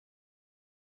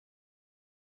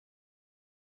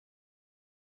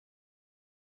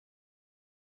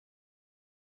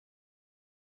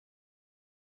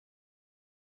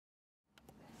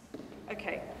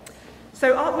Okay,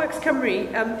 so ArtWorks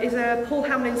Cymru is a Paul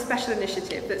Hamlin special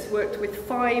initiative that's worked with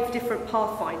 5 different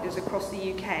pathfinders across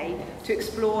the UK to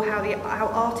explore how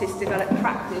artists develop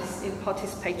practice in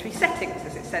participatory settings,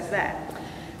 as it says there.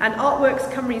 And ArtWorks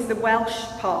Cymru is the Welsh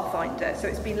pathfinder, so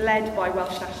it's been led by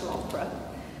Welsh National Opera.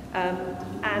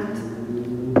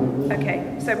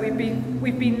 Okay, so we've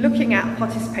been looking at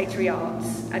participatory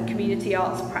arts and community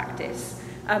arts practice.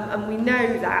 And we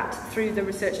know that through the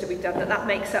research that we've done that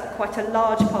makes up quite a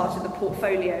large part of the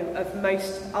portfolio of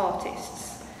most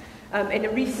artists. In a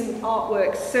recent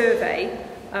ArtWorks survey,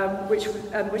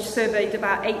 which surveyed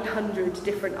about 800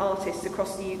 different artists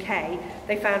across the UK,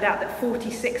 they found out that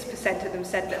 46% of them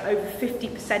said that over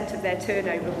 50% of their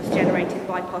turnover was generated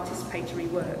by participatory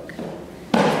work.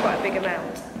 It's quite a big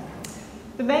amount.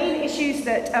 The main issues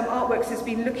that ArtWorks has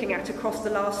been looking at across the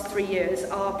last 3 years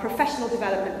are professional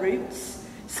development routes,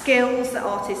 skills that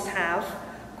artists have,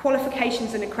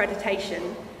 qualifications and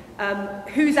accreditation,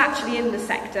 who's actually in the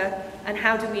sector, and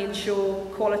how do we ensure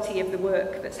quality of the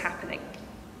work that's happening.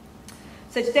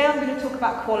 So today I'm going to talk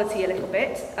about quality a little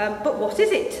bit, but what is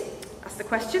it? That's the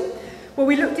question. Well,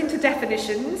 we looked into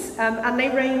definitions, and they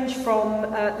range from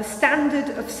the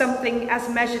standard of something as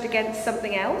measured against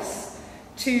something else,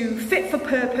 to fit for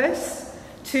purpose,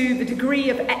 to the degree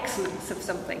of excellence of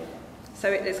something.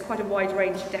 So there's quite a wide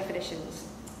range of definitions.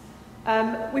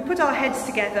 We put our heads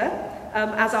together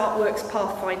as ArtWorks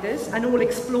Pathfinders and all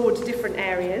explored different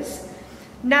areas.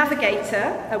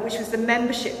 Navigator, which was the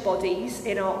membership bodies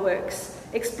in ArtWorks,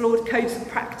 explored codes of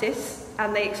practice,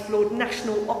 and they explored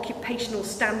national occupational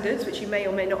standards, which you may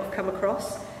or may not have come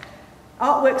across.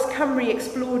 ArtWorks Cymru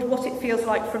explored what it feels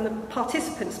like from the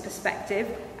participants' perspective,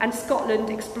 and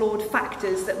Scotland explored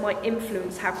factors that might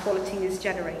influence how quality is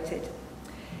generated.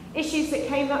 Issues that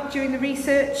came up during the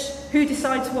research: who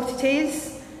decides what it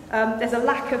is? There's a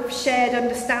lack of shared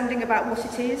understanding about what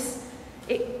it is.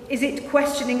 Is it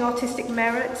questioning artistic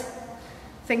merit?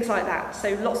 Things like that.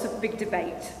 So lots of big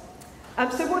debate.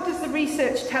 So what does the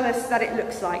research tell us that it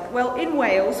looks like? Well, in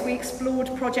Wales, we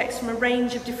explored projects from a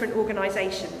range of different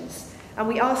organisations, and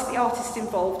we asked the artists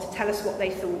involved to tell us what they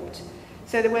thought.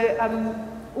 So there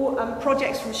were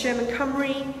projects from Sherman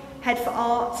Cymru, Head for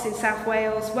Arts in South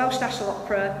Wales, Welsh National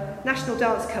Opera, National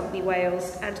Dance Company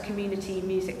Wales, and Community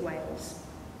Music Wales.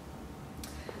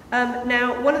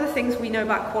 Now, one of the things we know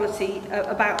about quality,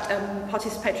 about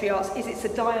participatory arts, is it's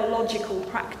a dialogical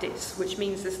practice, which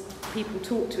means that people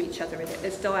talk to each other in it,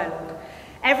 there's dialogue.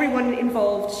 Everyone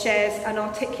involved shares an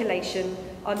articulation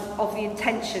of the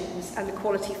intentions and the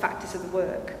quality factors of the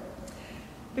work.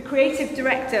 The creative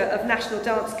director of National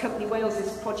Dance Company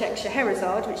Wales's Project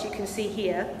Scheherazade, which you can see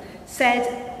here, said,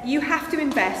 "You have to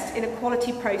invest in a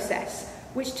quality process,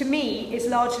 which to me is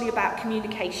largely about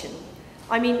communication.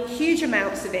 I mean, huge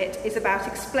amounts of it is about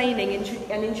explaining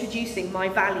and introducing my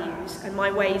values and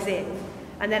my ways in,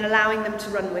 and then allowing them to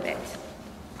run with it."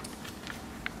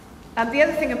 The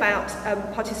other thing about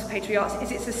participatory arts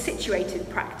is it's a situated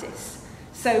practice.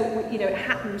 So, you know, it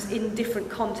happens in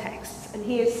different contexts. And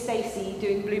here's Stacey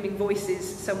doing Blooming Voices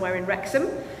somewhere in Wrexham.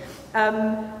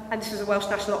 And this was a Welsh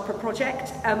National Opera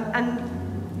project. And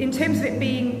in terms of it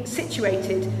being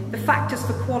situated, the factors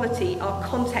for quality are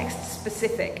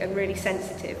context-specific and really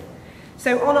sensitive.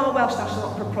 So on our Welsh National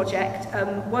Opera project,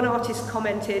 one artist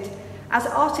commented, "As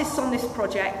artists on this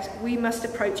project, we must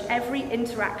approach every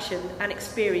interaction and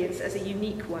experience as a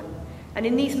unique one. And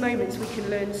in these moments, we can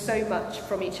learn so much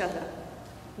from each other."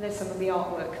 And there's some of the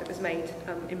artwork that was made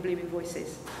in Blooming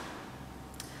Voices.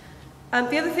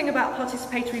 The other thing about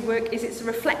participatory work is it's a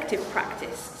reflective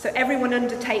practice. So everyone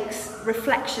undertakes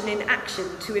reflection in action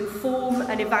to inform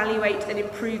and evaluate and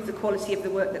improve the quality of the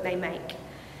work that they make.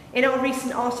 In our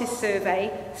recent artist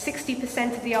survey,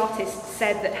 60% of the artists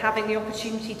said that having the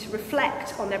opportunity to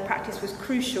reflect on their practice was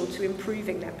crucial to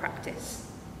improving their practice.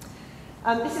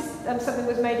 This is something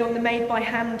that was made on the Made by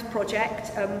Hand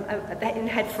project in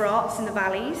Head for Arts in the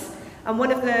Valleys. And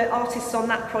one of the artists on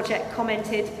that project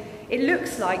commented, "It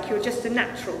looks like you're just a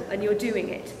natural and you're doing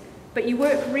it, but you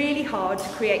work really hard to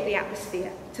create the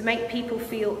atmosphere, to make people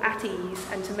feel at ease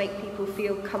and to make people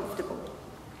feel comfortable."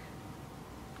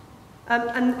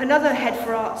 And another Head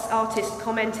for Arts artist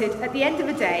commented, "At the end of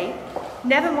the day,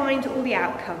 never mind all the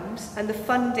outcomes and the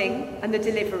funding and the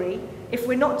delivery, if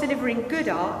we're not delivering good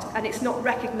art and it's not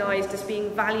recognised as being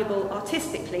valuable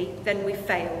artistically, then we've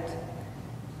failed."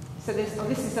 So this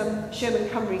is Sherman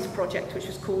Cymru's project, which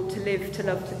was called To Live, To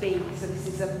Love, To Be. So this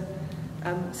is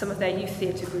some of their youth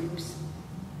theatre groups.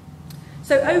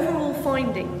 So overall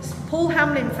findings, Paul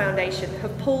Hamlin Foundation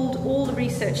have pulled all the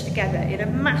research together in a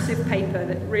massive paper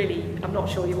that really, I'm not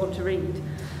sure you want to read.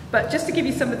 But just to give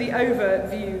you some of the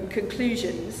overview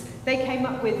conclusions, they came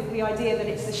up with the idea that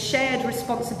it's a shared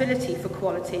responsibility for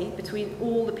quality between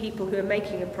all the people who are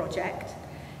making a project.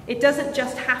 It doesn't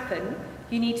just happen,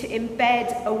 you need to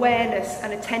embed awareness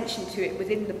and attention to it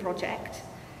within the project.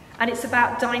 And it's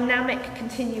about dynamic,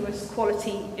 continuous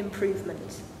quality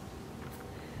improvement.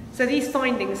 So these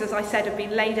findings, as I said, have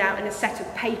been laid out in a set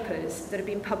of papers that have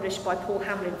been published by Paul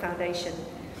Hamlin Foundation.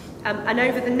 And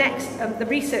over the next, the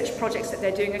research projects that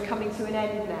they're doing are coming to an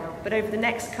end now, but over the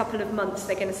next couple of months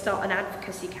they're going to start an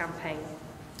advocacy campaign.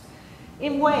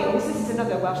 In Wales, this is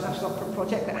another Welsh National Opera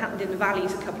project that happened in the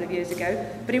valleys a couple of years ago,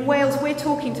 but in Wales we're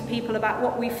talking to people about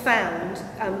what we've found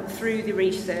through the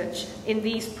research in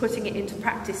these putting it into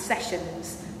practice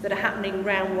sessions that are happening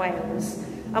around Wales.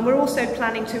 And we're also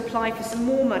planning to apply for some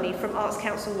more money from Arts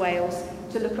Council Wales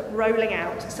to look at rolling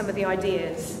out some of the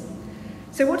ideas.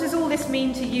 So what does all this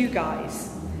mean to you guys?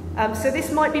 So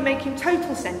this might be making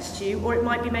total sense to you, or it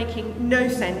might be making no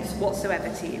sense whatsoever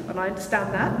to you, and I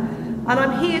understand that. And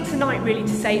I'm here tonight really to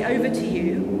say over to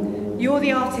you, you're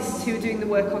the artists who are doing the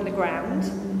work on the ground,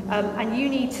 and you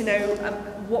need to know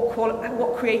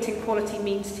what creating quality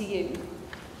means to you.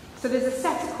 So there's a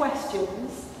set of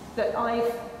questions that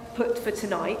I've put for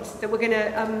tonight that we're going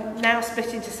to now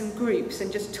split into some groups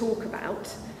and just talk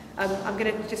about. I'm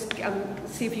going to just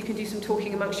see if you can do some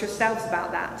talking amongst yourselves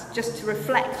about that, just to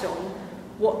reflect on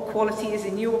what quality is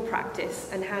in your practice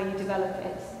and how you develop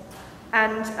it.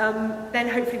 And then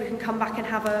hopefully we can come back and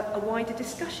have a wider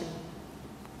discussion.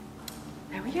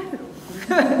 There we go.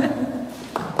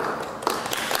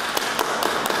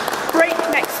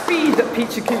 Breakneck speed at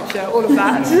Pecha Kucha, all of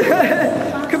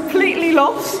that. Completely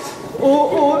lost,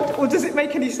 or does it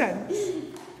make any sense?